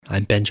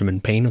I'm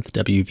Benjamin Payne with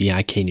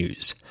WVIK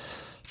News.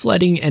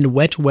 Flooding and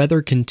wet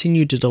weather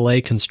continue to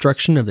delay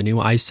construction of the new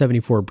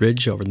I-74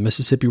 bridge over the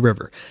Mississippi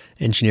River.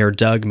 Engineer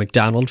Doug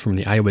McDonald from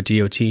the Iowa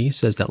DOT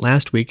says that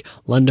last week,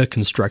 Lunda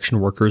construction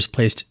workers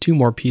placed 2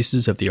 more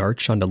pieces of the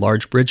arch onto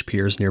large bridge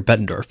piers near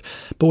Bettendorf.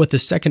 But with the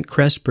second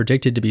crest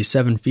predicted to be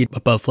 7 feet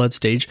above flood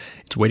stage,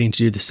 it's waiting to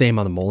do the same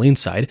on the Moline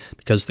side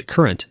because the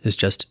current is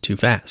just too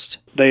fast.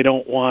 They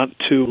don't want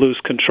to lose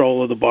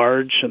control of the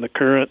barge and the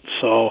current,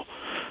 so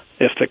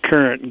if the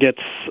current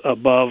gets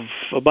above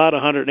about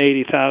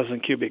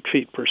 180,000 cubic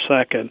feet per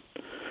second,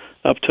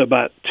 up to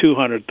about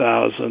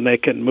 200,000, they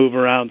can move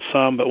around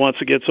some. But once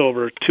it gets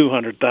over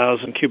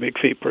 200,000 cubic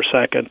feet per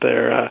second, they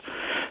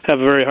have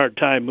a very hard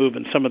time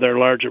moving some of their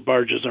larger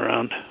barges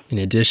around. In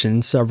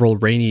addition, several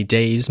rainy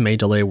days may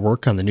delay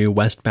work on the new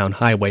westbound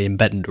highway in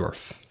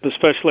Bettendorf.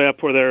 Especially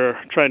up where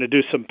they're trying to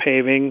do some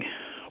paving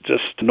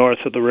just north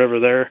of the river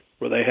there,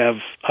 where they have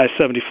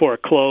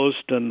I-74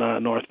 closed in the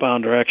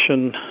northbound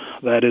direction.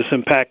 That is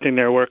impacting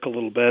their work a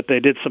little bit. They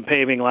did some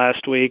paving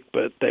last week,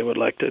 but they would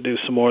like to do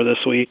some more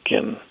this week.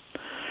 And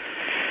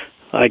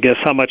I guess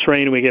how much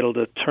rain we get will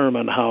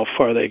determine how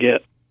far they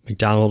get.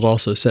 McDonald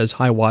also says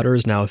high water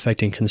is now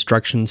affecting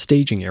construction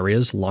staging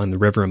areas along the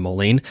river in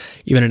Moline.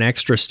 Even an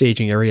extra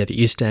staging area at the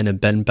east end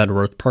of Ben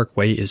Bettendorf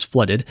Parkway is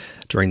flooded.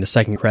 During the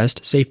second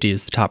crest, safety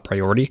is the top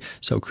priority,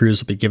 so crews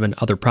will be given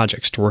other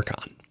projects to work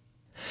on.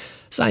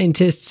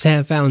 Scientists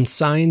have found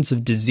signs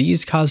of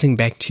disease-causing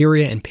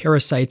bacteria and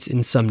parasites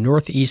in some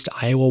northeast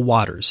Iowa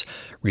waters.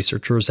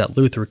 Researchers at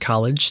Luther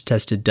College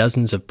tested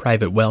dozens of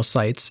private well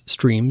sites,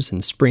 streams,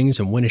 and springs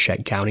in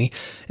Winneshiek County.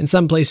 In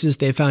some places,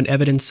 they found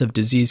evidence of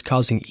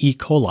disease-causing E.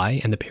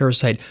 coli and the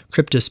parasite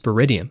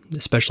Cryptosporidium,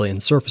 especially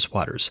in surface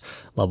waters.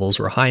 Levels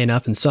were high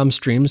enough in some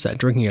streams that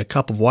drinking a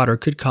cup of water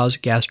could cause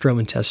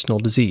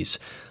gastrointestinal disease.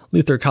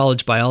 Luther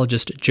College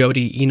biologist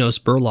Jody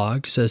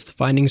Enos-Burlog says the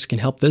findings can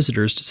help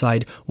visitors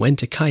decide when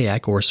to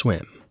kayak or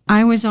swim.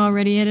 I was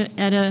already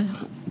at a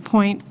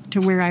point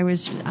to where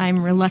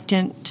I'm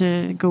reluctant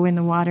to go in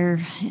the water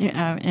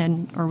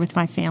or with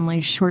my family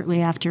shortly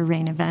after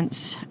rain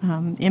events,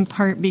 in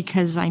part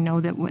because I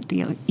know that what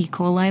the E.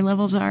 coli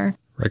levels are.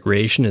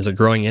 Recreation is a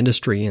growing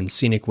industry in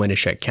scenic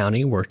Winneshiek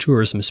County, where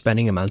tourism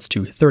spending amounts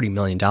to $30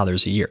 million a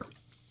year.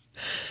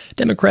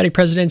 Democratic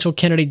presidential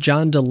candidate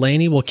John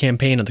Delaney will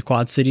campaign in the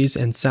Quad Cities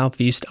and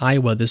southeast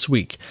Iowa this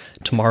week.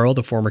 Tomorrow,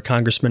 the former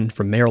congressman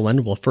from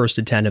Maryland will first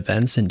attend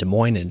events in Des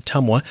Moines and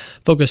Ottumwa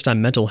focused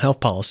on mental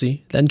health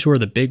policy, then tour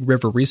the Big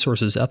River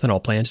Resources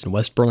ethanol plant in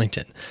West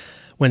Burlington.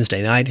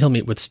 Wednesday night, he'll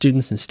meet with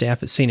students and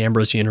staff at St.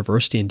 Ambrose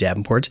University in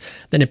Davenport,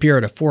 then appear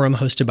at a forum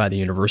hosted by the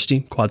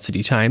university, Quad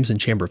City Times, and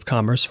Chamber of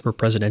Commerce for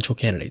presidential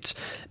candidates.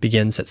 It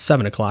begins at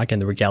 7 o'clock in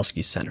the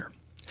Rogalski Center.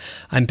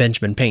 I'm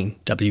Benjamin Payne,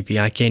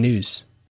 WVIK News.